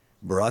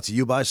Brought to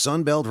you by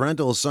Sunbelt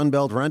Rentals.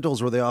 Sunbelt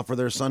Rentals, where they offer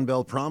their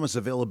Sunbelt promise,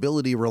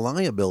 availability,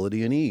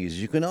 reliability, and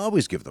ease. You can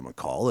always give them a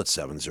call at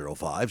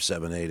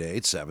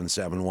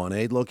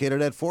 705-788-7718,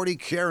 located at 40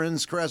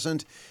 Karens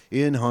Crescent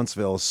in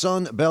Huntsville.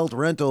 Sunbelt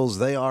Rentals,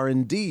 they are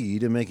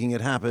indeed making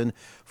it happen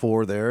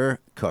for their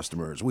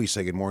customers. We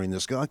say good morning to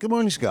Scott. Good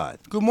morning, Scott.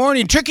 Good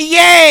morning, Turkey,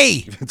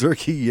 yay!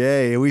 Turkey,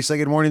 yay. We say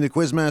good morning to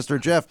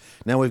Quizmaster Jeff.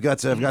 Now I've got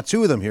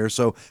two of them here,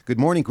 so good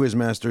morning,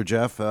 Quizmaster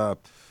Jeff.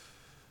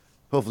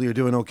 Hopefully you're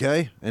doing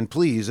okay. And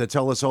please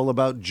tell us all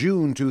about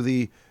June to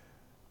the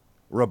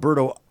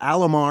Roberto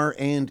Alomar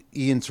and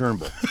Ian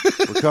Turnbull.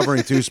 We're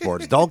covering two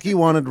sports. Dalkey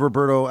wanted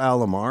Roberto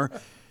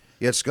Alomar,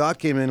 yet Scott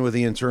came in with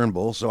Ian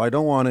Turnbull, so I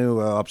don't want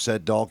to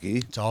upset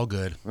Dalkey. It's all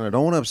good. And I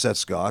don't want to upset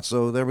Scott,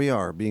 so there we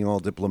are, being all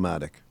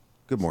diplomatic.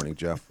 Good morning,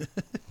 Jeff.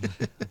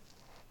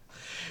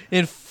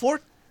 In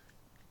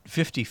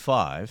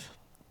 455,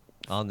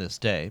 on this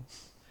day,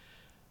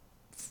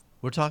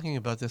 we're talking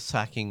about the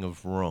sacking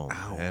of Rome.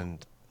 Ow.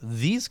 And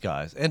these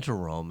guys enter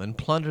Rome and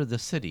plunder the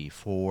city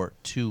for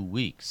 2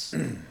 weeks.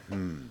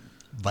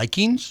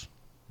 Vikings?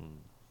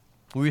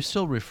 We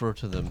still refer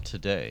to them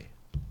today.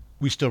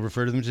 We still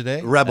refer to them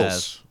today? Rebels.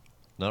 As,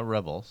 not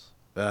rebels.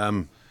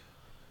 They're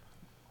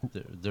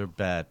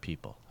bad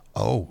people,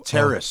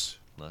 Terrorists.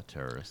 not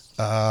terrorists.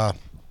 No,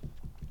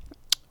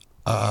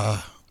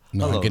 Hello,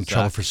 I get in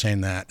trouble Zach. for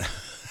saying that.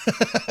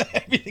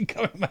 Everything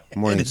coming in my head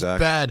Morning, is Zach.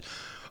 bad.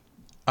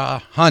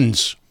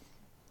 Huns.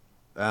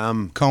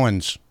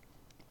 Cohens.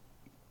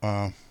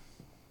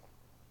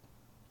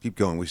 Keep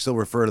going. We still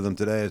refer to them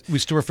today. We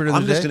still refer to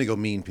them I'm just today? going to go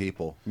mean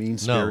people. no,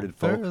 Mean-spirited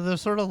folk. they're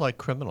sort of like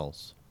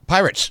criminals.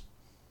 Pirates.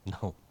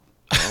 No.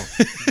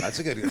 That's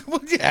a good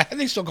Well, yeah,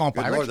 they still call them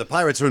Good pirates. Lord, the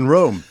pirates are in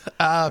Rome.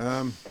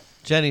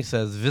 Jenny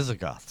says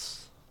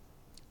Visigoths.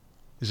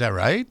 Is that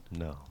right?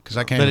 No. 'Cause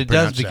I can't But even it does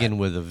pronounce that. begin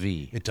with a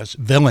V. It does.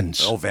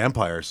 Villains. Oh,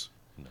 vampires.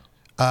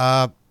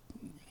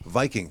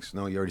 Vikings.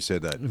 No, you already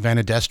said that.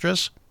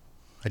 Vanadestras.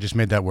 I just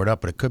made that word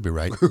up, but it could be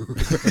right.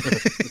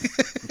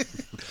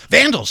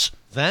 Vandals.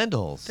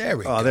 Vandals. There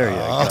we go. Oh, there you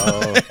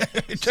go.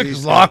 It took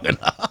us long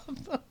enough.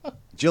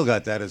 Jill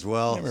got that as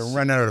well. We're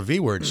running out of V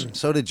words.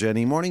 So did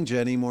Jenny. Morning,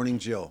 Jenny. Morning,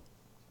 Jill.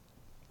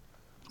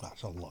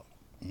 That's a lot.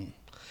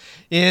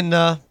 In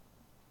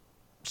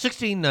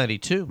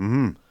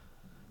 1692,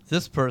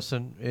 this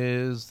person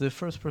is the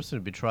first person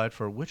to be tried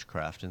for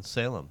witchcraft in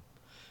Salem.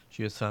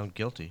 She was found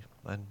guilty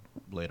and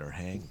later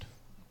hanged.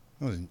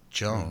 It wasn't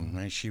Joan,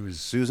 right? She was.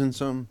 Susan,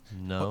 some?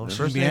 No, What,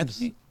 first Susan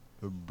name's Anthony?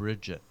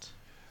 Bridget.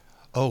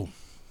 Oh,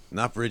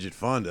 Not Bridget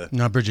Fonda.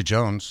 not Bridget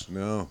Jones.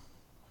 No.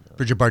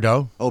 Bridget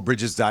Bardot. Oh,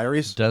 Bridget's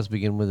Diaries? Does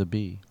begin with a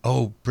B.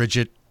 Oh,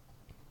 Bridget.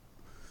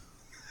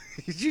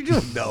 You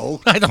don't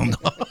know. I don't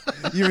know.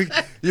 you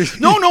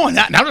No, now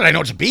that I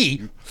know it's a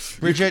B.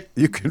 Bridget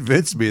You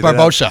convinced me. that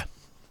Barbosa.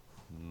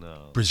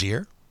 No.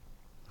 Brazier.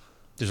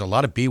 There's a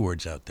lot of B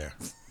words out there.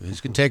 This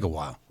could take a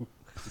while.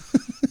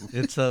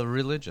 It's a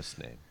religious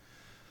name.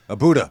 A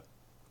Buddha.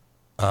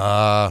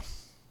 A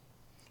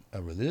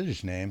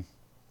religious name.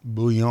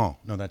 Bouillon.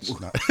 No, that's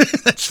not.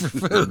 That's for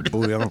food.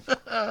 Bouillon.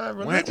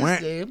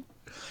 Religious name.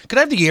 Could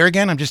I have the year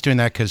again? I'm just doing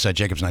that because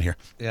Jacob's not here.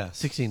 Yeah,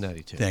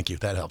 1692. Thank you.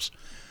 That helps.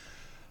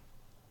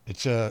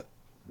 It's a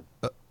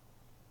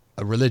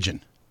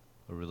religion.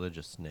 A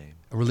religious name.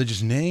 A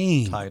religious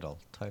name. Title.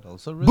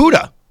 It's a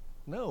Buddha.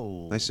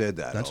 No. I said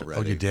that That's-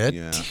 already. oh, you did?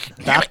 Yeah.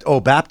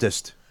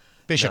 Baptist.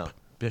 Bishop. No,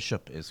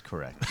 Bishop is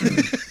correct.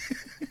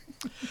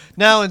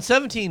 Now, in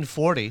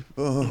 1740,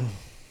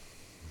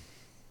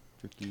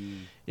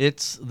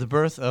 it's the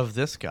birth of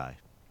this guy.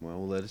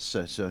 Well, let us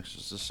just a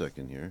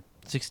second here.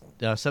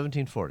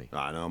 1740.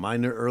 I know. My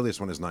earliest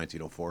one is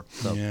 1904.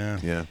 Yeah.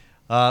 Yeah.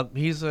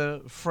 He's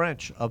a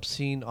French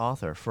obscene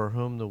author for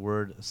whom the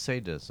word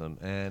sadism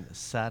and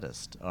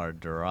sadist are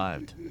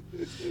derived.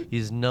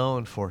 He's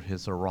known for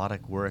his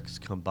erotic works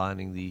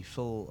combining the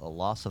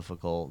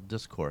philosophical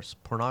discourse,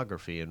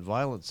 pornography, and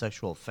violent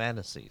sexual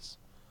fantasies.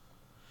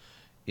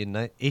 In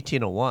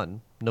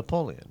 1801,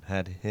 Napoleon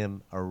had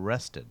him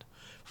arrested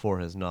for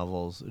his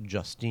novels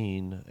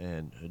Justine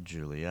and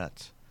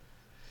Juliet.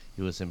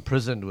 He was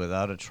imprisoned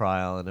without a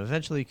trial and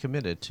eventually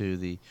committed to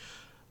the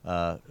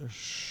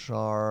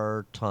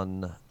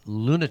Charton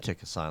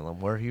Lunatic Asylum,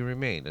 where he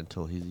remained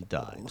until he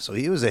died. So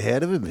he was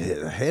ahead of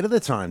the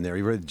time there.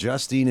 He read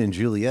Justine and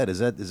Juliet. Is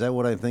that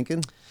what I'm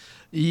thinking?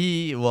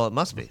 Well, it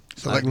must be.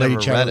 So I've like Lady never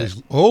read Chatterley's.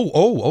 it.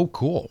 Oh,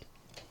 cool.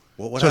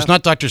 What So it's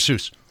not Dr.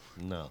 Seuss.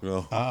 No.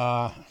 No.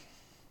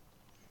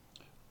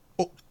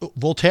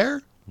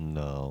 Voltaire?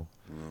 No.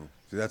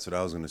 See, that's what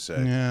I was going to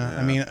say. Yeah.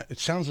 I mean, it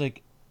sounds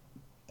like.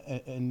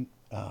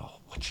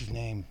 What's his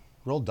name?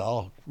 Roald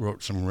Dahl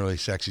wrote some really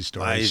sexy Is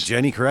stories.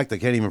 Jenny correct? I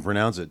can't even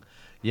pronounce it.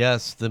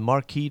 Yes, the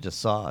Marquis de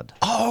Sade.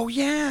 Oh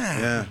yeah.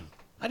 Yeah.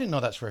 I didn't know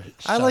that's for.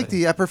 I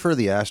prefer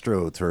the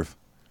AstroTurf.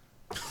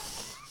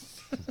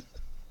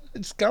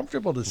 It's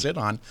comfortable to sit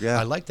on. Yeah.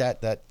 I like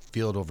that. That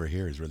field over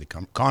here is really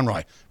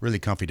Conroy, really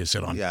comfy to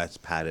sit on. Yeah, it's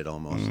padded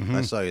almost.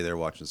 I saw you there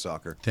watching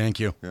soccer. Thank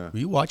you. Yeah. Were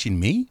you watching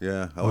me?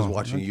 Yeah, I was Oh,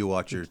 watching you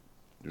watch your.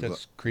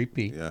 That's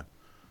creepy. Yeah.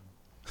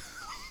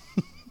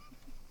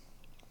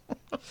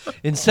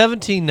 In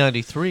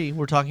 1793,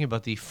 we're talking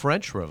about the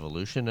French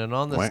Revolution, and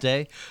on this Quack.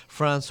 day,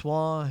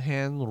 Francois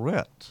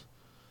Henriot,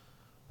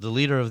 the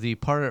leader of the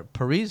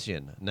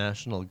Parisian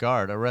National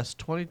Guard, arrests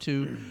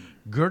 22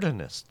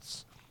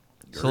 Gurdinists,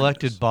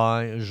 selected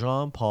by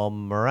Jean-Paul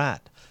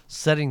Marat,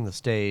 setting the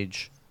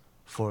stage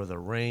for the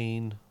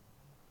reign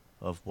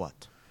of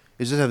what?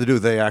 Does this have to do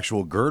with the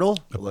actual girdle?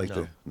 Like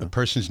No. The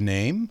person's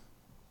name?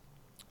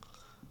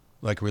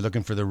 Like we're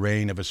looking for the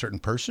reign of a certain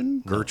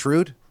person?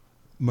 Gertrude?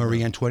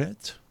 Marie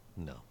Antoinette?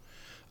 No.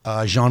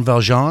 Jean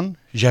Valjean?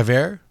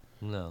 Javert?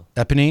 No.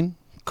 Eponine?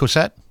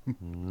 Cosette?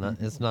 No,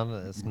 it's not.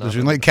 It's not. Those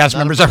are the only cast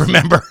not a members I person.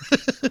 remember.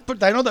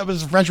 But I know that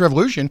was the French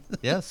Revolution.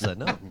 Yes, I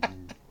know.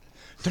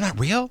 They're not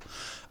real?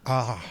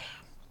 I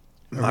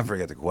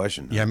forget the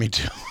question. Yeah, me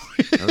too.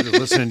 I was just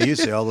listening to you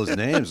say all those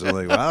names. I'm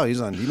like, wow, he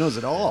knows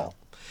it all.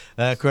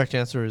 Correct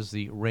answer is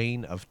the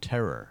Reign of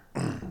Terror.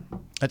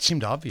 That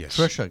seemed obvious.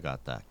 Trisha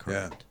got that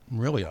correct.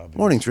 Really obvious.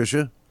 Morning,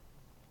 Tricia.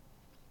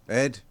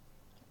 Ed?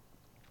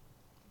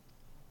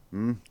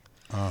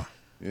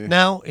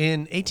 Now,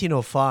 in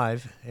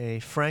 1805, a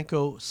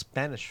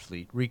Franco-Spanish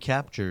fleet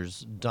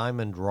recaptures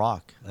Diamond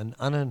Rock, an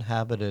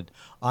uninhabited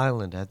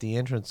island at the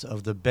entrance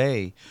of the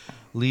bay,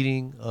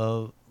 leading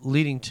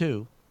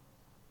to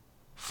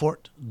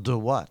Fort de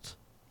what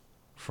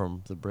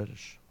from the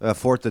British?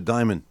 Fort de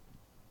Diamond.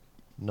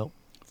 Nope.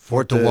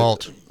 Fort de-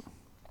 DeWalt.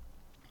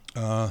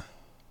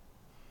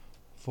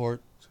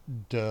 Fort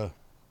de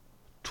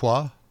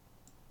Trois?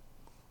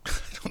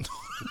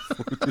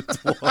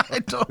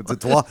 The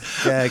trois.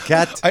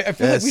 Cat. I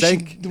feel like we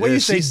cinq, should, the way you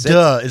say six,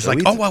 duh is sept, like,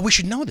 huit, oh, wow, we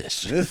should know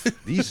this. neuf,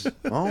 dix,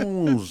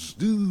 onze,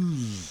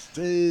 douze,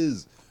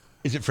 treize.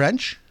 Is it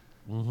French?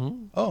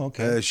 Mm-hmm. Oh,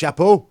 okay.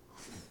 Chapeau.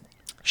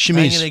 I'm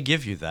Chemise. going to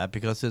give you that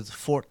because it's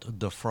Fort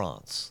de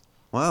France.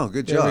 Wow,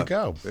 good There job. we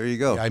go. There you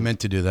go. I meant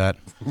to do that.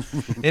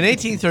 In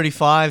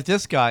 1835,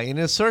 this guy in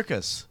his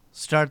circus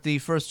start the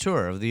first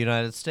tour of the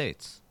United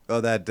States.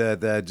 Oh, that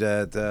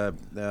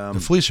The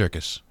Flea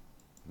Circus.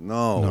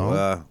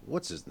 no.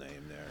 What's his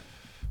name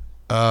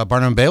there?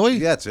 Barnum and Bailey?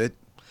 Yeah, that's it.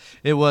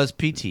 It was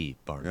P.T.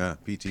 Barnum. Yeah,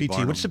 PT. PT.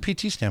 Barnum. What's the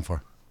PT stand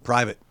for?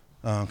 Private?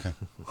 Oh, okay.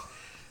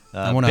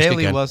 I won't ask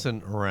Bailey again.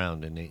 wasn't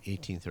around in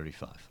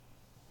 1835.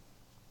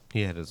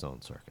 He had his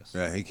own circus.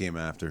 Yeah, he came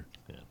after.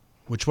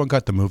 Which one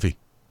got the movie?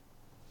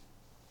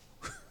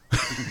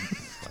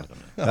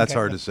 That's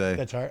hard to say.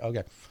 That's hard.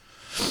 Okay.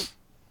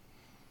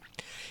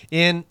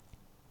 In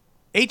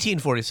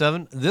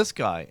 1847, this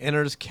guy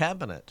enters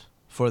cabinet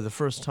for the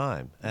first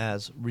time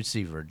as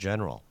Receiver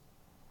General,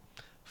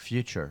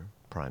 future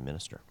Prime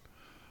Minister.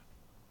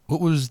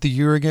 What was the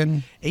year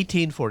again?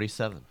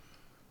 1847.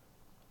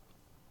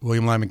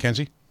 William Lyon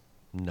Mackenzie?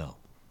 No.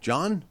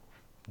 John?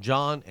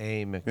 John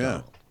A.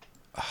 McDonald.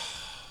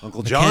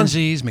 Uncle John?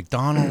 Mackenzie's,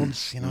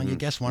 McDonald's. You know, you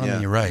guess one of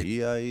them, you're right.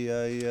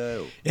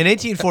 E-I-E-I-E-I-O. In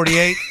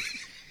 1848,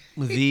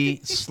 the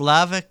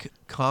Slavic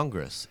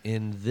Congress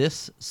in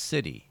this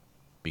city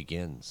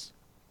begins.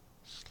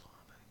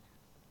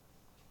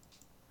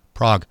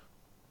 Prague.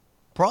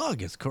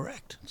 Prague is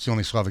correct. It's the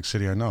only Slavic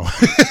city I know.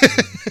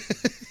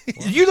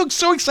 You look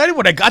so excited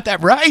when I got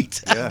that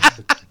right. Yeah.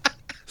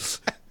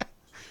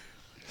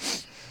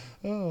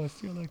 Oh, I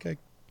feel like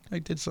I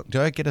did something.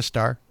 Do I get a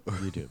star?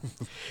 You do.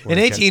 In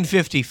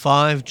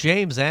 1855,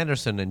 James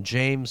Anderson and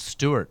James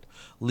Stewart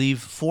leave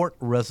Fort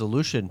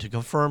Resolution to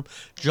confirm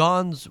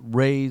John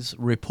Ray's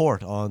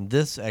report on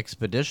this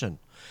expedition.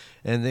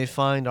 And they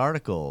find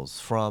articles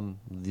from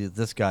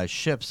this guy's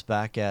ships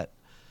back at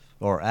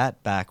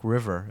Back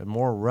River and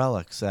more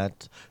relics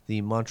at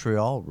the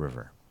Montreal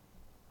River.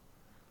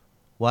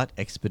 What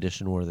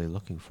expedition were they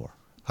looking for?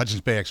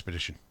 Hudson's Bay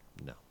Expedition.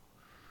 No.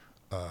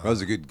 That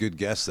was a good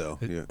guess, though.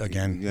 Yeah.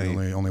 Again, Yeah,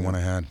 the only one I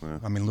had. Yeah.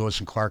 I mean, Lewis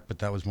and Clark, but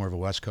that was more of a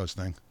West Coast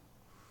thing.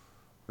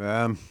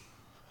 We're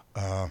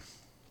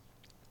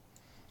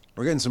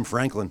getting some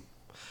Franklin.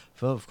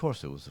 Well, of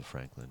course it was the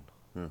Franklin.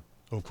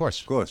 Oh, of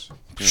course. Of course.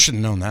 Should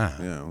have known that.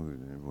 Yeah,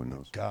 everyone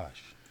knows.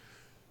 Gosh.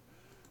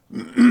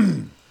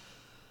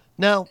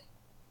 Now,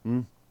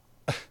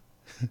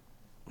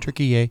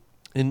 Turkey, yay.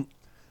 in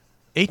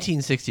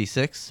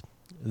 1866,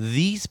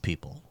 these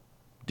people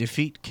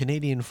defeat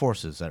Canadian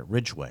forces at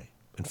Ridgeway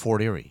and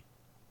Fort Erie,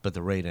 but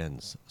the raid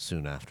ends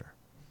soon after.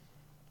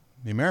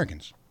 The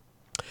Americans.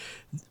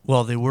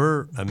 Well, they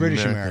were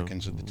British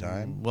Americans at the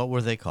time. What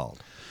were they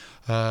called?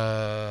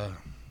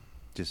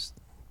 Just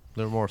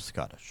They're more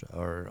Scottish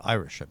or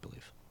Irish, I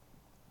believe.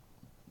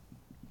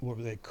 What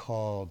were they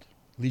called?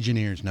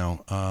 Legionnaires,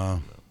 no.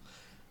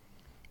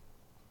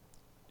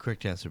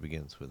 Correct answer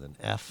begins with an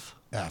F.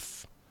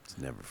 F. it's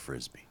never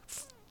Frisbee.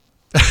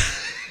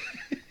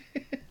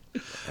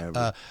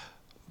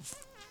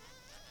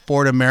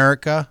 Fort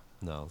America.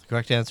 No, the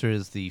correct answer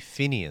is the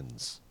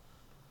Fenians.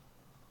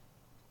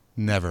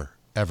 Never,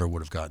 ever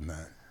would have gotten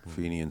that.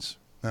 Fenians.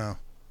 No.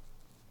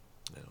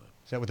 Anyway.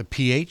 Is that with a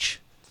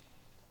PH?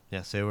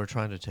 Yes, they were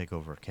trying to take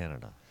over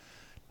Canada.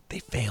 They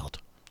failed.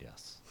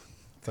 Yes.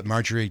 But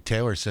Marjorie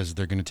Taylor says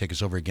they're going to take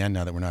us over again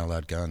now that we're not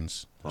allowed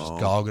guns. They're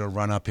just all going to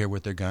run up here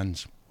with their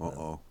guns.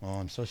 Uh-oh. Oh,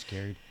 I'm so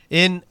scared.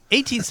 In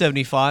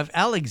 1875,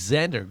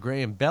 Alexander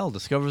Graham Bell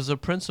discovers the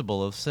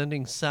principle of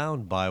sending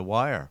sound by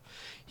wire.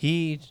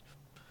 He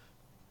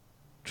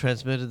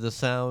transmitted the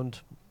sound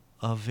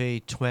of a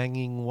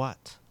twanging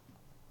what?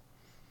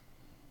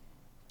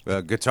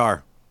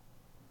 Guitar.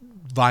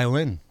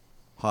 Violin.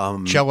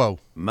 Cello.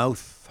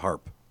 Mouth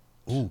harp.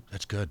 Ooh,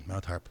 that's good.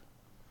 Mouth harp.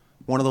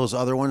 One of those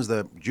other ones,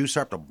 the juice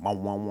harp.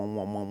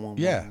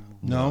 Yeah.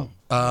 No.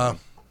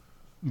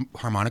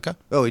 Harmonica.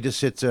 Oh, he just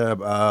hits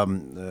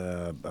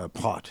a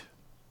pot.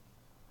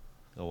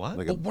 A what?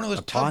 Like Oh, one of those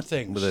a tub pot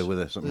things.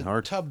 with something the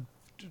hard. Tub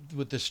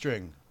with the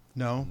string.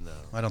 No.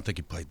 I don't think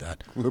he played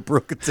that. With a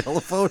broken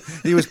telephone.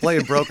 He was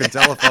playing broken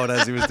telephone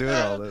as he was doing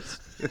all this.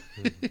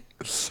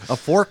 A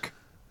fork.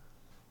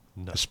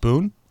 A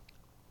spoon.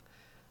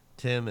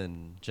 Tim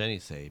and Jenny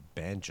say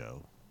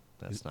banjo.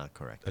 That's not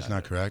correct. That's either.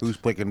 not correct. Who's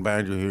picking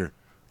banjo here?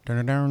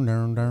 Down, down,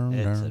 down, down,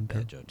 Ed down, said down.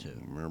 banjo too.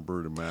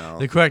 Remember the mouth.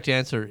 The correct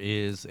answer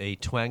is a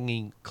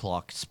twanging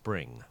clock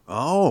spring.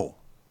 Oh,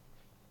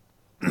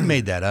 He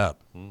made that up.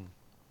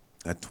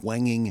 a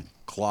twanging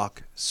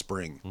clock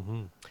spring.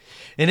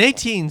 In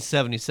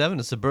 1877,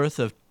 it's the birth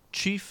of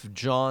Chief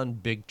John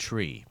Big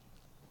Tree,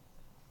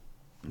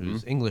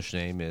 whose English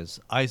name is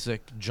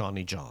Isaac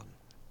Johnny John.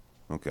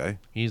 Okay.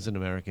 He's an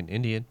American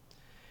Indian,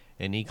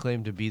 and he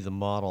claimed to be the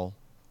model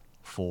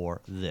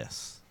for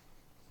this.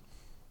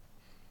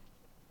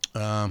 He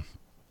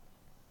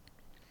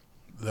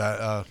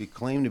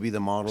claimed to be the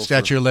model.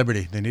 Statue of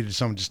Liberty. They needed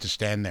someone just to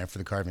stand there for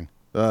the carving.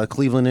 For,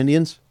 Cleveland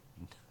Indians.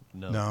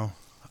 No.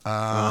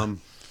 No.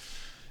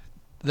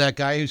 That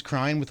guy who's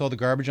crying with all the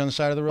garbage on the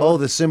side of the road. Oh,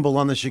 the symbol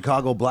on the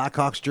Chicago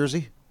Blackhawks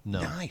jersey.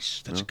 No.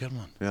 Nice. That's a good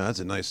one. Yeah, that's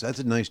a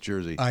nice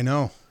jersey. I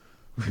know.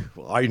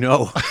 I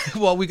know.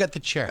 Well, we got the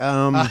chair.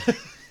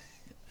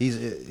 He's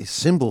a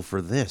symbol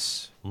for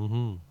this.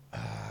 The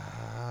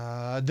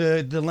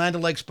Land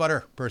O'Lakes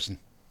butter person.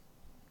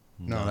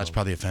 No, that's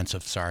probably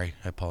offensive. Sorry,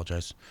 I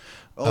apologize.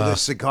 Oh, the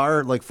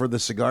cigar, like for the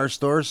cigar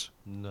stores.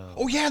 No.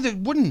 Oh yeah, the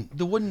wooden.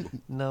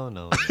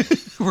 No.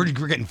 We're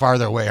getting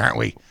farther away, aren't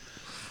we?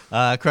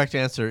 Correct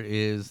answer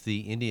is the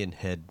Indian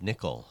head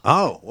nickel.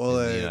 Oh, well,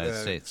 In the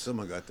United States.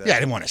 someone got that. Yeah, I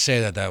didn't want to say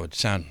that. That would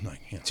sound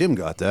like Tim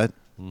got that.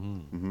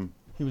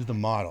 he was the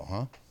model,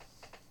 huh?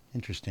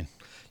 Interesting.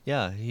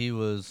 Yeah, he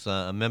was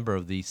a member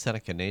of the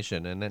Seneca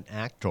Nation and an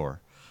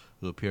actor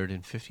who appeared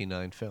in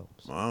 59 films.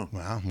 Wow.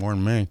 Wow, more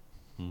than me.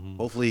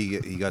 Hopefully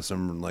he got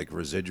some like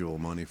residual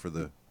money for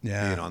the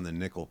being on the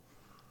nickel.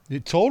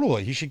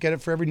 Totally. He should get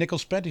it for every nickel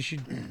spent. He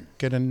should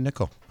get a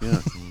nickel.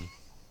 Yeah.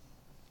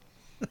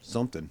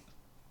 Something.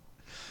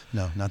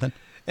 No, nothing.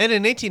 And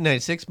in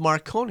 1896,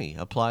 Marconi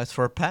applies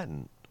for a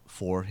patent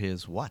for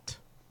his what?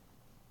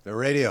 The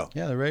radio.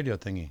 Yeah, the radio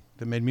thingy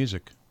that made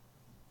music.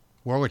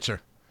 Wurlitzer,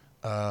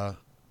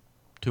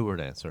 Two-word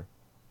answer.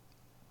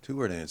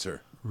 Two-word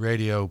answer.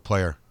 radio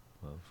player,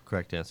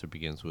 Correct answer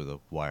begins with a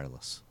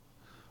wireless.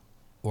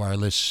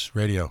 wireless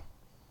radio,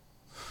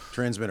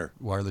 Transmitter.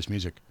 wireless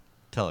music,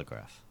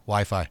 Telegraph.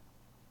 Wi-Fi.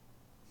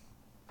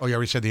 Oh, you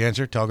already said the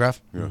answer.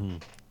 Telegraph. Yeah.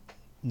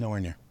 Nowhere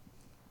near.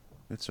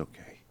 It's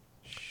okay.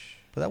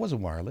 But that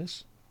wasn't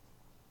wireless.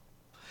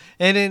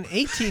 And in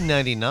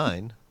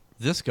 1899,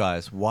 this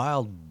guy's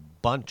Wild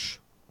Bunch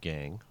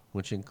gang,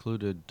 which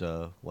included,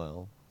 the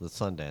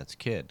Sundance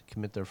Kid,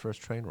 commit their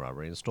first train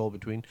robbery and stole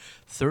between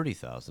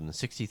 $30,000 and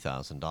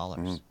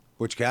 $60,000.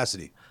 Butch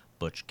Cassidy.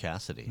 Butch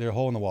Cassidy. They're a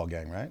hole in the wall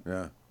gang, right?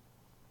 Yeah.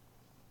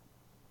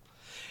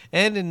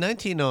 And in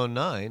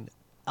 1909,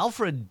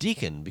 Alfred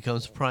Deakin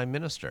becomes prime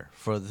minister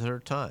for the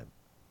third time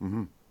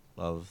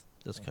of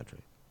this country.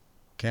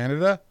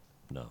 Canada,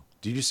 No.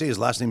 Did you say his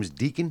last name is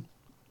Deacon?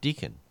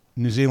 Deakin.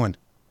 New Zealand.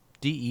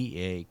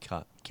 Deakin.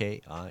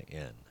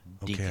 Deakin.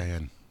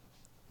 OKIN.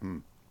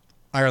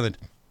 Ireland,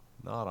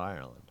 Not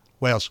Ireland.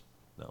 Wales,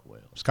 Not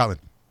Wales.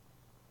 Scotland.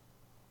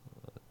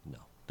 No.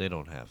 They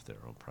don't have their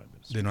own prime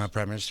minister. They don't have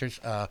prime ministers.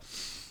 I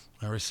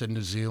already said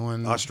New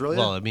Zealand. Australia?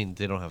 Well, I mean,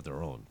 they don't have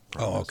their own.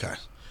 prime Oh, ministers. okay.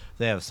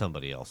 They have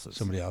somebody else's.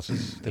 Somebody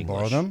else's. They English.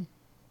 borrow them.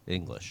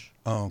 English.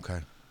 Oh,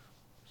 okay.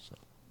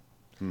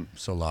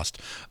 So lost.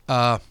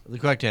 The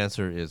correct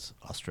answer is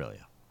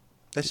Australia.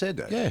 I said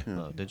that. Yeah.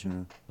 Oh, did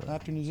you?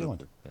 After New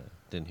Zealand. Yeah,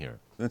 didn't hear it.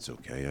 That's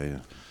okay. Yeah.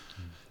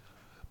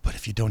 But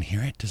if you don't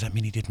hear it, does that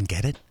mean he didn't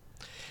get it?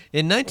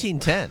 In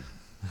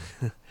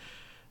 1910,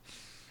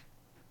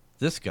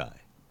 this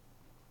guy,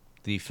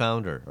 the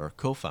founder, or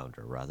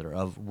co-founder rather,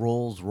 of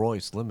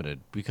Rolls-Royce Limited,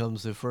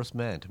 becomes the first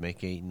man to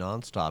make a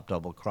non-stop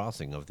double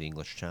crossing of the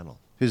English Channel.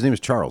 His name is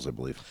Charles, I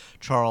believe.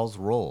 Charles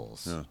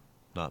Rolls, Yeah.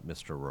 not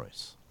Mr.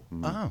 Royce.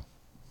 Oh.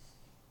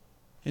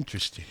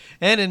 Interesting.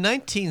 And in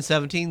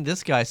 1917,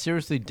 this guy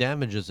seriously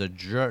damages a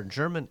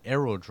German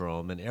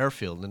aerodrome and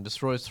airfield and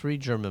destroys 3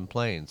 German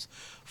planes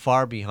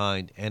far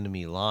behind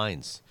enemy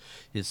lines.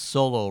 His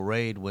solo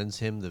raid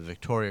wins him the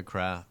Victoria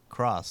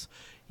Cross.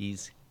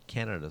 He's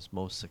Canada's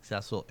most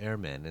successful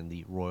airman in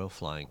the Royal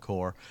Flying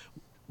Corps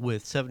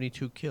with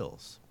 72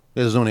 kills.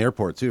 He has his own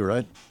airport too,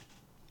 right?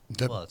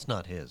 Well, it's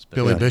not his. But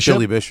Billy Yeah, Bishop?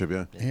 Billy Bishop,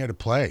 yeah. He had to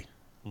play.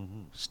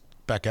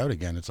 back out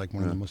again. It's like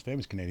one of the most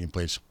famous Canadian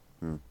places.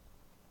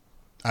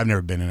 I've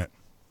never been in it.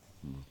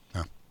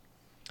 No.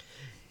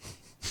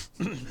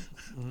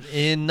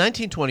 In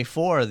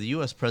 1924, the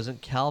U.S.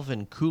 President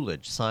Calvin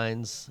Coolidge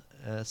signs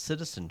a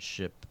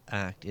Citizenship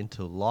Act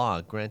into law,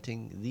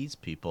 granting these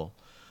people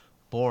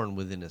born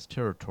within its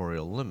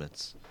territorial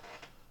limits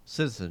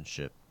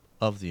citizenship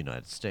of the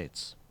United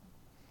States.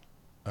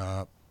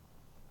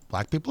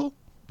 Black people?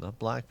 Not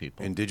black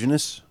people.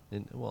 Indigenous?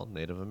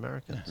 Native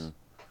Americans.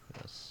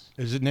 Yes.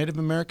 Is it Native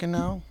American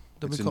now?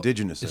 It's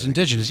indigenous. I It's think.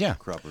 indigenous, yeah.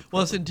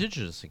 Well, it's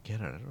indigenous in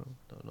Canada.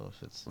 I don't know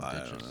if it's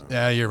indigenous.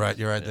 Yeah, you're right.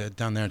 You're right.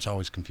 Down there, it's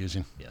always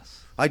confusing.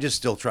 Yes. I just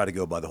still try to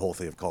go by the whole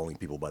thing of calling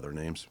people by their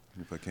names,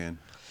 if I can.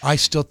 I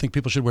still think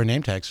people should wear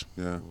name tags.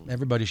 Yeah.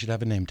 Everybody should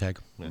have a name tag.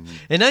 In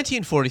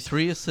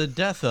 1943, it's the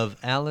death of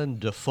Alan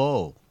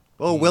Defoe.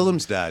 Oh,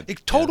 Willem's dad.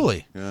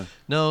 Totally. Yeah.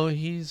 No,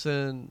 he's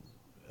an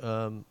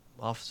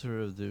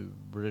officer of the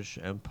British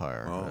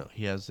Empire. Oh.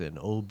 He has an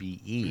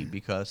OBE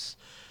because,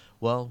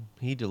 well,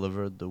 he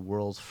delivered the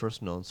world's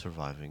first known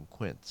surviving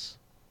quints.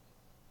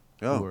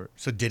 Oh.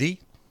 So did he?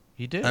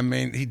 He did. I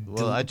mean, I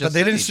but just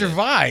they said didn't he did.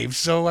 survive.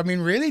 So, I mean,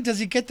 really? Does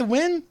he get the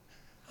win?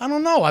 I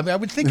don't know. I mean, I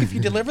would think if you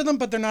deliver them,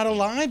 but they're not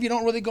alive, you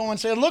don't really go and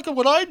say, look at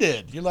what I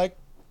did. You're like,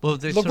 Well,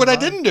 they look what I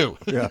survived. didn't do.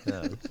 Yeah.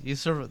 Yeah,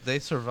 they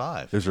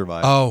survived. They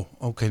survived. Oh,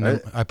 okay. No,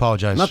 Right. I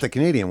apologize. Not the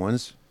Canadian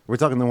ones. We're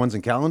talking the ones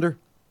in calendar?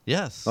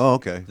 Yes. Oh,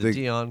 okay. The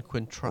Dion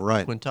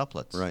Right.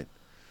 quintuplets. Right.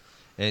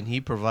 And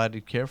he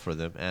provided care for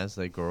them as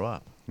they grew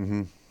up.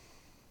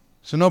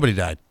 So nobody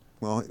died.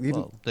 Well, he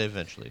Well, they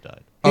eventually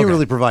died. didn't Okay.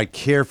 really provide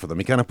care for them.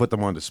 He kind of put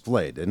them on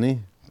display, didn't he?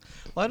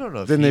 Well, I don't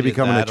know if Didn't he they did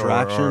become an that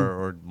attraction?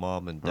 or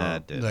mom and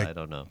dad did. Like- I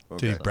don't know.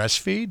 Did he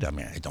breastfeed? I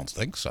mean, I don't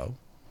think so.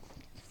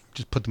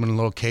 Just put them in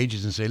little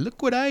cages and say,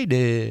 look what I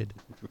did.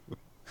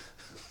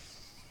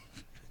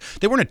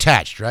 They weren't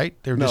attached, right?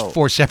 They were No. just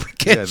four separate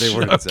kids. Yeah, they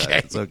weren't okay.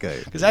 attached. It's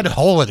okay. Because that's a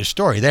whole other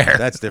story there.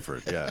 That's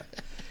different, yeah.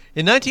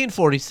 In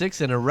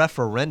 1946, in a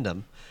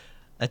referendum,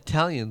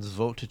 Italians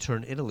vote to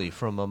turn Italy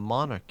from a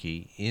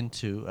monarchy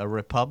into a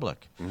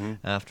republic.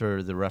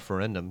 After the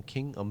referendum,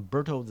 King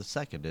Umberto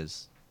II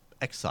is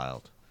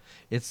exiled.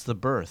 It's the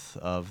birth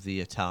of the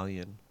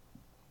Italian.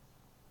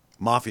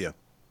 Mafia.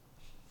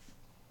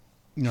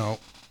 No.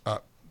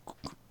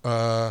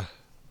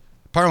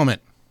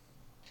 Parliament.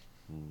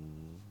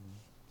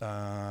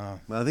 Well,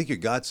 I think you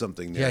got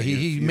something there. Yeah,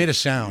 he made a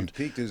sound.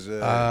 You piqued his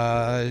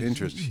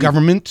interest.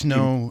 Government?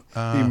 No.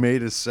 He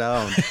made a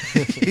sound.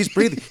 He's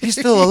breathing. He's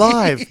still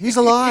alive. He's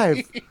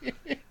alive.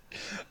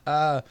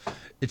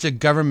 It's a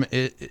government.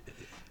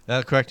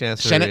 The correct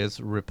answer Senate? is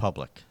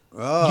republic.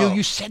 Oh,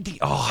 You said the.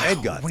 Oh,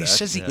 Ed got when he that.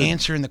 says the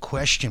answer in the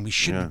question, we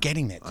should yeah. be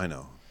getting it. I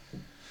know.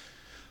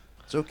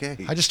 It's okay.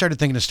 I just started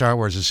thinking of Star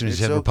Wars as soon as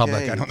he It's said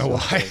Republic. okay, I don't know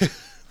it's why. okay.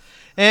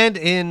 And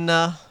in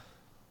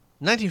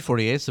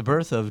 1948, it's the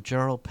birth of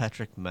Gerald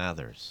Patrick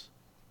Mathers.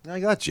 I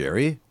got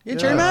Jerry. Yeah,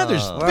 Jerry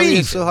Mathers. Why are you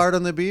Beef. so hard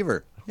on the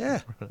beaver?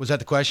 Yeah. Was that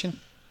the question?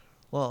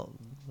 Well,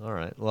 all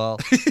right. Well,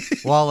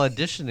 while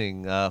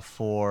auditioning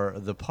for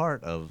the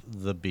part of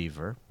the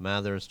Beaver,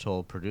 Mathers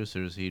told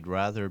producers he'd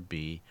rather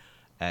be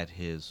at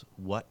his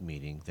what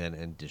meeting than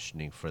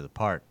auditioning for the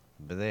part.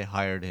 But they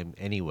hired him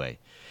anyway.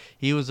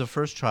 He was the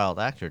first child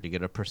actor to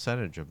get a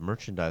percentage of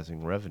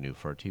merchandising revenue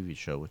for a TV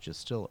show, which is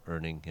still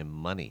earning him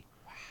money.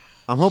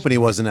 I'm hoping he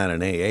wasn't at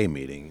an AA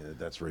meeting.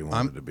 That's where he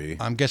wanted to be.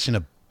 I'm guessing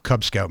a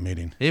Cub Scout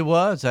meeting. It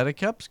was at a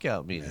Cub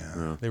Scout meeting.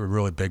 They were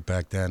really big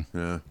back then.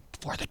 Yeah.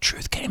 Before the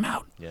truth came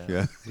out. Yeah.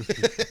 Yeah.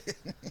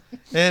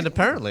 And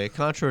apparently,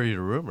 contrary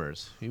to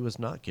rumors, he was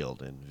not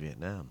killed in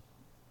Vietnam.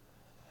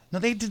 No,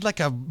 they did like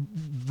a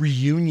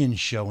reunion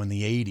show in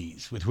the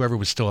 80s with whoever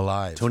was still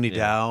alive. Tony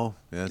Dow.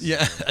 Yes.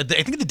 Yeah. I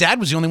think the dad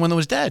was the only one that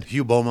was dead.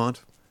 Hugh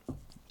Beaumont.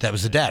 That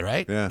was the dad,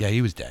 right? Yeah. Yeah,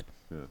 he was dead.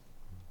 Yeah.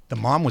 The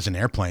mom was an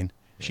airplane.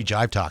 She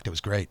jive talked. It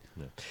was great.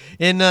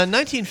 In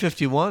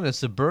 1951, it's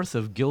the birth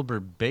of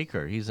Gilbert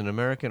Baker. He's an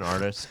American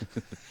artist,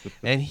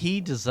 and he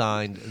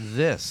designed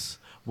this,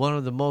 one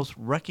of the most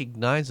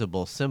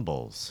recognizable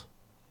symbols.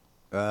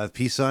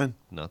 Peace sign.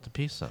 Not the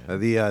peace sign.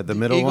 The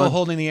middle Eagle one.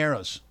 holding the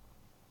arrows.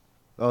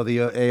 Oh, the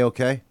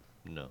A-OK.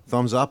 No.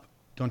 Thumbs up.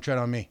 Don't tread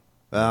on me.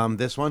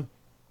 This one.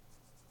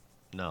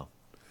 No.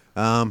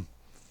 Oh,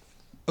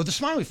 the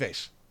smiley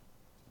face.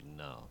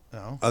 No.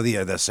 No. Oh,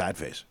 the sad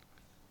face.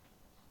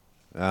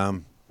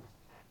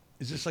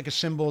 Is this like a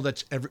symbol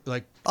that's Oh,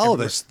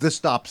 everywhere? the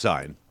stop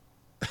sign.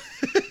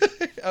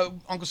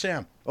 Uncle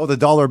Sam. Oh, the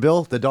dollar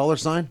bill, the dollar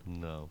sign.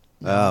 No.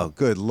 Oh,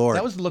 good lord.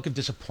 That was the look of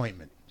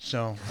disappointment.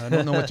 So I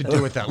don't know what to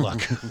do with that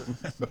look.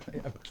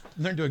 I've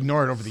learned to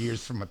ignore it over the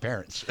years from my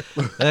parents.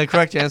 The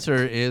correct answer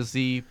is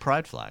the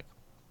pride flag.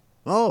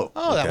 Oh,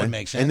 that okay. would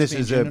make sense, And this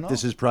being is June and all.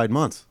 this is Pride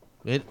Month.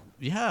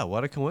 Yeah,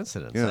 what a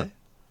coincidence. Yeah. Eh?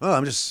 Well,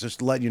 I'm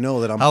just letting you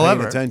know that I'm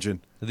However, paying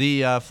attention.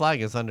 The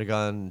flag has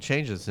undergone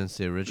changes since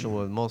the original,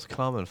 with the most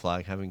common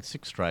flag having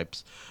 6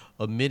 stripes,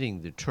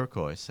 omitting the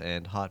turquoise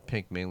and hot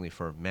pink, mainly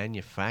for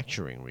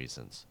manufacturing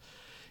reasons.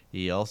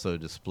 He also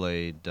did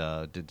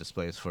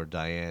displays for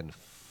Dianne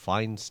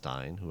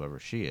Feinstein, whoever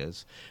she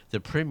is, the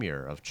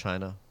premier of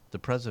China the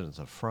presidents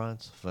of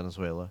France,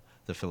 Venezuela,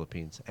 the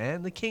Philippines,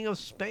 and the King of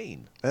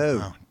Spain. Oh,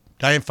 Oh,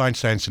 Dianne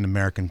Feinstein's an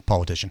American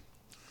politician.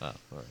 Oh,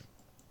 all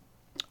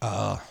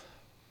right.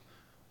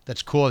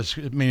 That's cool. It's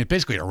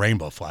basically a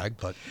rainbow flag,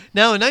 but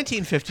Now, in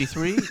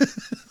 1953,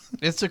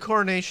 it's the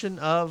coronation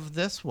of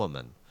this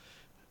woman.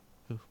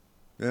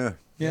 yeah.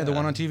 yeah, the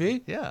one on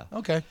TV. Yeah.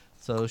 Okay.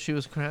 So she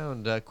was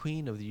crowned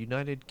Queen of the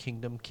United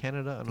Kingdom,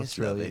 Canada, and That's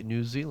Australia, lovely.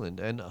 New Zealand,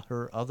 and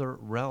her other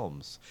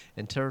realms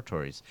and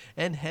territories,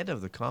 and head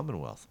of the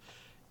Commonwealth.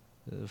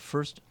 The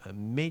first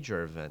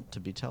major event to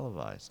be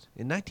televised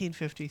in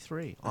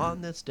 1953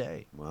 on this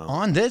day.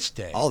 On this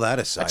day. All that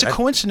aside, That's a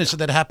coincidence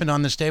that happened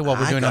on this day while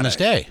we're doing on this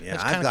day. Yeah,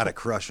 That's I've kinda got cool. a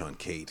crush on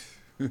Kate.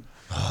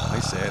 I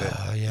said it.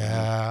 Oh,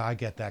 yeah, I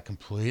get that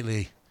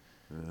completely.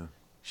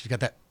 She's got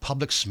that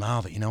public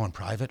smile that you know in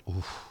private.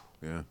 Oof.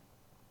 Yeah.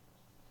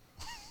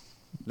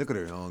 Look at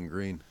her, all in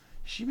green.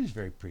 She was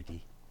very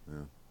pretty.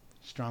 Yeah.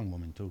 Strong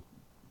woman, too.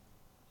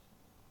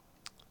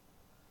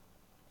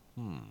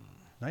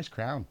 Nice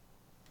crown.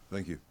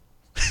 Thank you.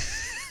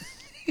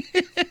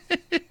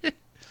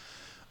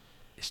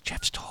 Is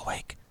Jeff still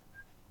awake?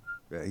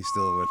 Yeah, he's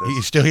still with us.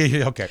 He's still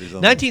here? Okay. He's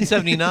on-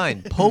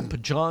 1979,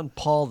 Pope John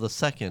Paul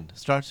II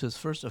starts his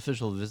first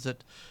official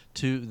visit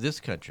to this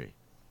country,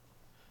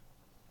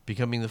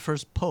 becoming the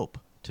first pope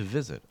to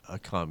visit a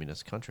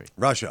communist country.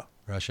 Russia,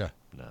 Russia.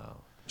 No,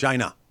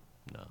 China,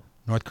 no,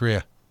 North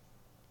Korea.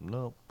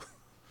 no.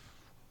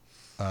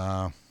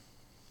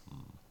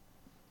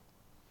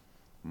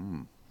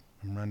 I'm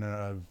running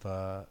out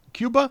of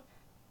Cuba.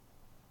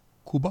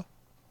 Cuba.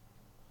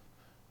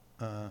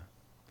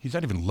 He's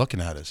not even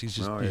looking at us. He's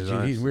just No, he's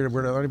not.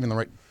 we're not even in the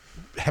right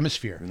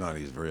hemisphere. If not,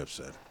 he's very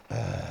upset. You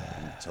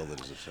can tell that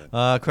he's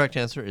upset. Correct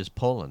answer is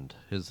Poland,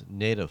 his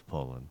native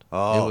Poland.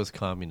 Oh. It was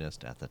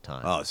communist at the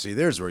time. Oh, see,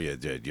 there's where you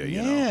did. You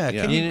Yeah,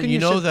 know. can You, Can you you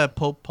know say- that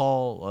Pope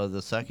Paul II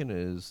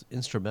is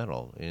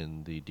instrumental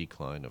in the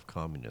decline of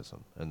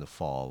communism and the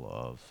fall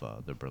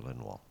of the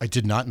Berlin Wall. I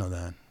did not know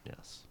that.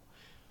 Yes.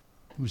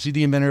 Was he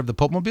the inventor of the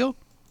Pope Mobile?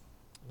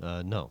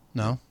 No.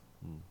 No.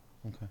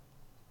 Okay.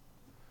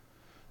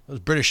 Those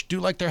British do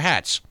like their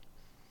hats.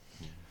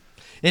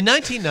 In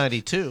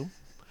 1992,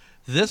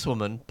 this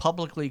woman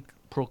publicly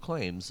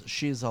proclaims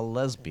she is a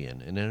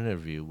lesbian in an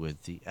interview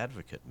with The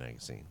Advocate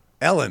magazine.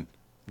 Ellen.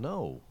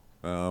 No.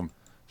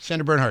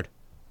 Sandra Bernhard.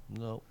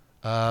 No.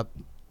 Oh,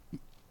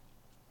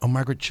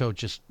 Margaret Cho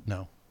just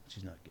no,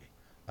 she's not gay.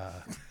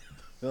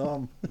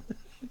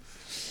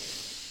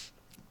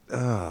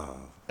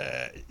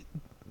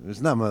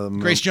 It's not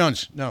Grace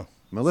Jones. No.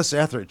 Melissa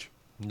Etheridge.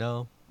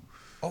 No.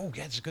 Oh,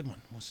 yeah, it's a good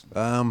one. What's-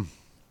 Um,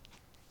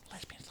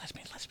 lesbians.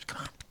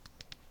 Come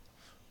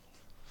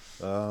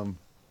on.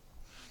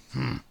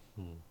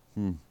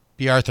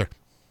 B. Arthur.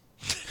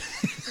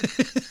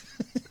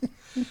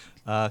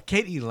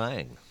 Katie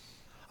Lang.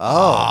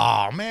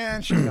 Oh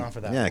man, should have gone for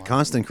that. yeah, one.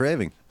 constant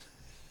craving.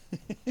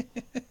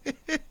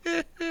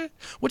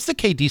 What's the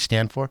KD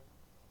stand for?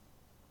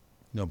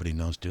 Nobody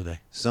knows, do they?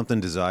 Something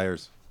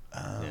desires.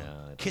 Yeah, I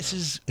don't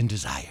Kisses and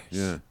desires.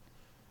 Yeah.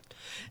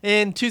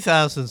 In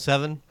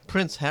 2007,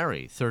 Prince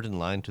Harry, third in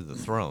line to the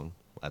throne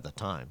at the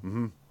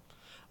time,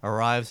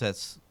 arrives at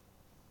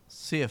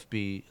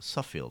CFB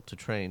Suffield to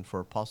train for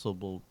a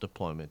possible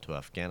deployment to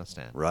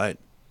Afghanistan. Right.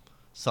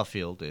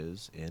 Suffield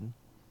is in?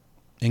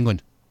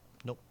 England.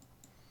 Nope.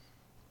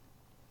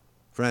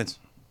 France.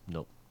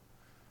 Nope.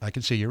 I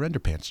can see your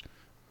underpants.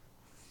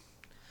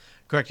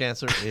 Correct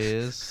answer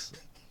is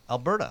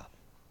Alberta.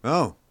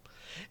 Oh.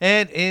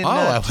 And in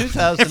I would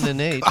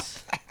 2008,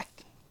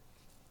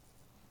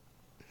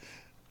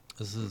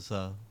 this is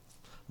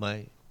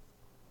my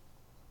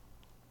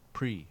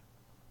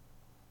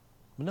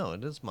No,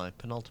 it is my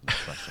penultimate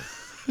question.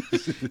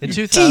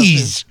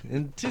 Jeez.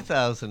 In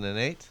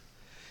 2008,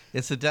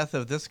 it's the death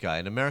of this guy,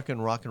 an American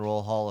Rock and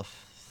Roll Hall of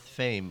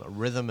Fame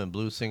rhythm and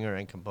blues singer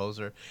and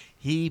composer.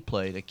 He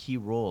played a key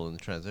role in the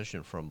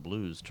transition from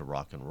blues to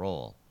rock and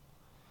roll.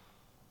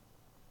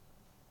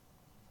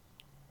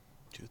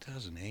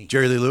 2008.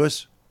 Jerry Lee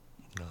Lewis?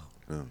 No.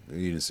 No,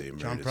 you didn't see him.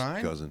 John married his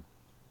Prine? cousin.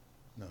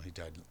 No, he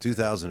died.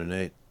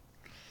 2008.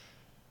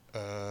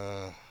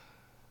 Four-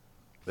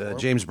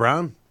 James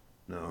Brown?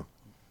 No.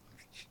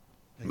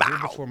 A year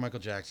before Michael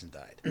Jackson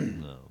died.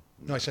 No.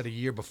 No, I said a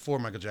year before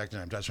Michael Jackson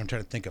died. That's what I'm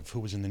trying to think of who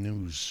was in the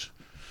news.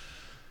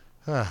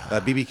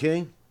 B.B.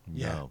 King?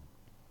 Yeah.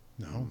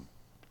 No.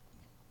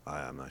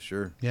 I'm not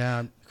sure.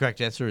 Yeah.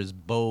 Correct answer is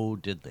Bo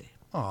Diddley.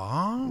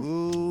 Aw.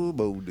 Ooh,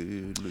 Bo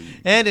Diddley.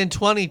 And in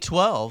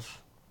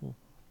 2012,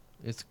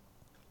 it's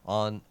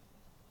on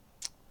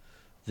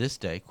this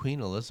day,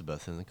 Queen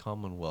Elizabeth and the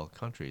Commonwealth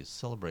countries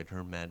celebrate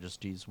Her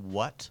Majesty's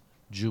what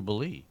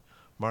Jubilee,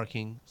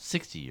 marking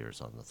 60 years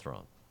on the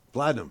throne.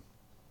 Platinum.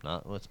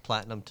 No, it's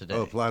platinum today.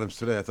 Oh, platinum's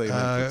today. I thought you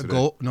meant today.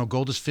 Gold. No,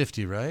 gold is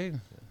 50, right?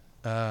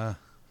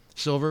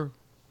 Silver,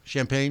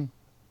 champagne,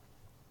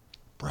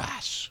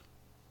 brass,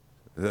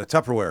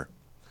 Tupperware.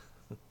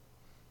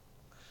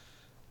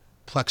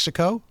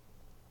 Plexico.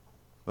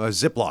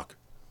 Ziploc.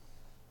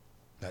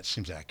 That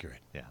seems accurate.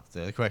 Yeah,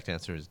 the correct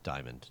answer is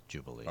Diamond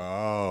Jubilee.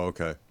 Oh,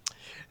 okay.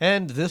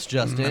 And this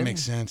just That in,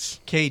 makes sense.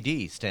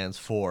 KD stands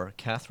for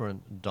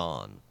Catherine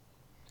Dawn.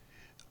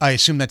 I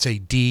assume that's a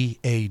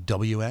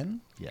DAWN?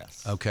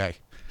 Yes. Okay.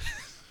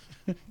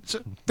 It's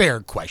a fair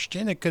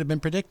question. It could have been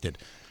predicted.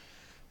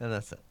 And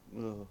that's it.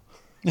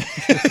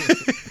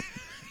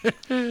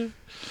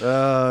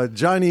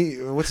 Johnny,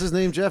 what's his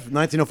name, Jeff?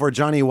 1904,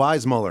 Johnny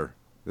Weissmuller.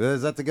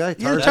 Is that the guy?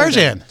 Yeah,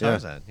 Tarzan.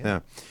 Tarzan, yeah.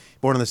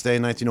 Born on this day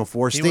in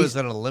 1904. He was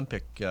an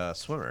Olympic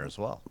swimmer as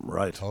well.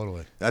 Right.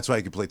 Totally. That's why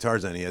he could play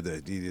Tarzan. He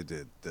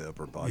did the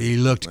upper body. He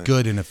looked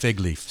good in a fig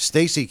leaf.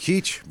 Stacy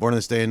Keach, born on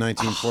this day in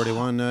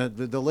 1941.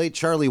 The late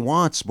Charlie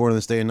Watts, born on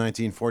this day in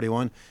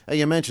 1941.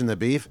 You mentioned the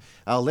beef.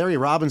 Larry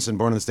Robinson,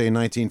 born on this day in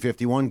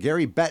 1951.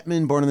 Gary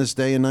Bettman, born on this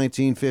day in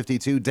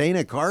 1952.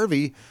 Dana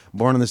Carvey,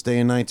 born on this day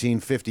in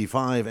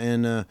 1955.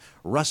 And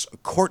Russ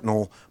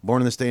Courtnall,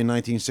 born on this day in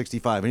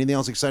 1965. Anything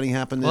else exciting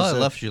happened? Well, I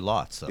left you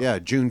lots. So. Yeah,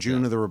 June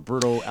of the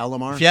Roberto Alomar.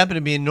 If you happen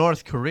to be in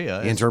North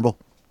Korea, Ian Turnbull.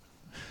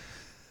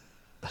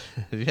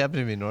 if you happen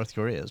to be in North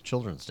Korea, it's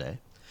Children's Day.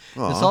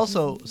 Aw. It's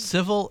also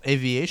Civil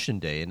Aviation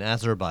Day in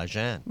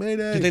Azerbaijan.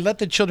 Mayday. Did they let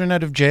the children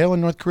out of jail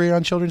in North Korea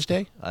on Children's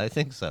Day? I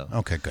think so.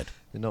 Okay, good.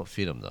 They don't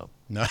feed them though.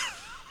 No.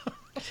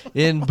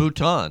 In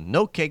Bhutan,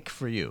 no cake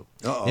for you.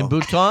 Uh-oh. In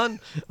Bhutan,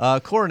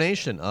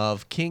 coronation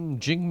of King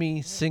Jigme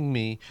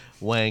Singme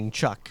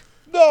Wangchuck.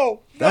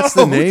 No. That's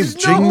the name.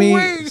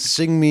 Jigme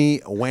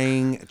Singme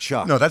Wang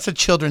Chuck. No, that's a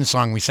children's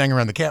song we sang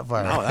around the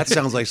campfire. Oh, that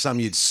sounds like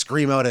something you'd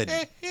scream out at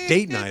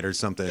date night or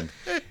something.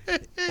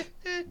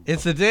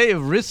 It's the day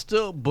of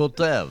Risto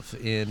Botev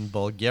in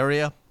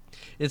Bulgaria.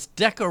 It's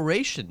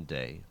Decoration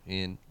Day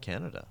in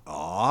Canada.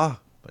 Aw.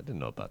 I didn't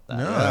know about that.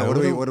 No. Yeah, what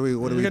do we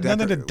We got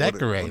nothing to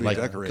decorate. what do we Like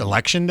decorate?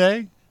 Election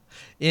Day?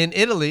 In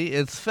Italy,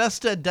 it's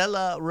Festa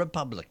della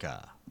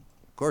Repubblica.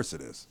 Of course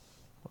it is.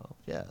 Well,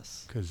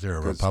 yes. Because they're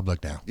a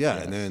republic now. Yeah,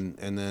 Yes.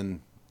 and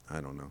then I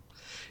don't know.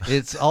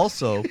 It's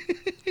also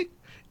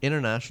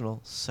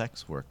International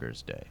Sex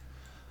Workers Day.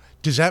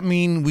 Does that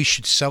mean we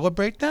should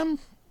celebrate them?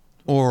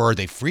 Or are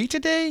they free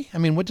today? I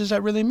mean, what does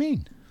that really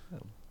mean?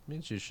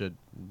 Means you should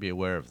be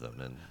aware of them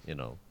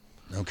and,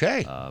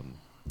 Okay.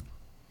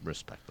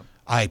 respect them.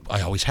 I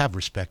always have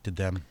respected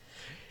them.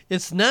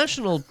 It's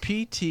National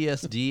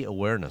PTSD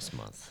Awareness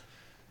Month.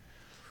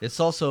 It's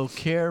also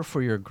Care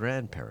for Your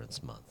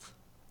Grandparents Month.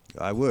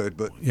 I would,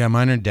 but Yeah,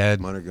 mine are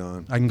dead. mine are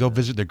gone. I can go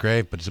visit their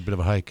grave, but it's a bit of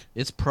a hike.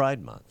 It's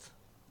Pride Month.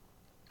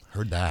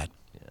 Heard that.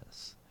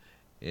 Yes.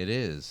 It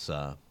is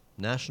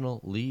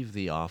National Leave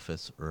the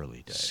Office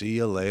Early Day. See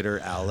you later,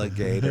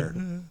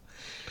 alligator.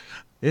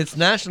 It's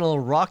National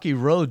Rocky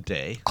Road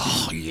Day.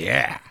 Oh,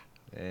 yeah.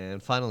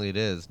 And finally, it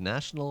is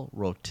National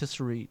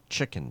Rotisserie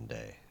Chicken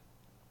Day.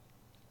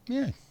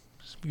 Yeah.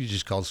 You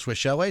just call it Swiss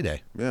Chalet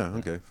Day. Yeah,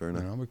 okay, fair You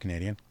enough. know, we're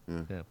Canadian.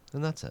 Yeah,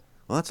 and that's it.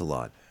 Well, that's a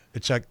lot.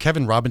 It's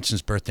Kevin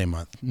Robinson's birthday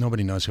month.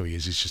 Nobody knows who he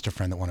is. He's just a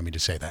friend that wanted me to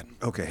say that.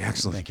 Okay,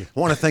 excellent. Thank you. I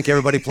want to thank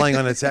everybody playing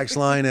on the text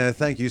line.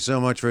 Thank you so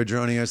much for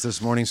joining us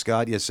this morning,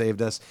 Scott. You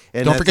saved us.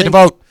 And Don't forget to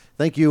thank- vote.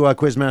 Thank you,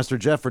 Quizmaster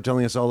Jeff, for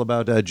telling us all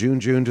about June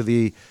to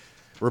the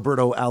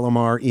Roberto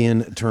Alomar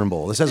in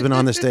Turnbull. This has been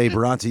On This Day,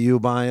 brought to you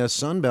by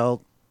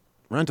Sunbelt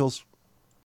Rentals.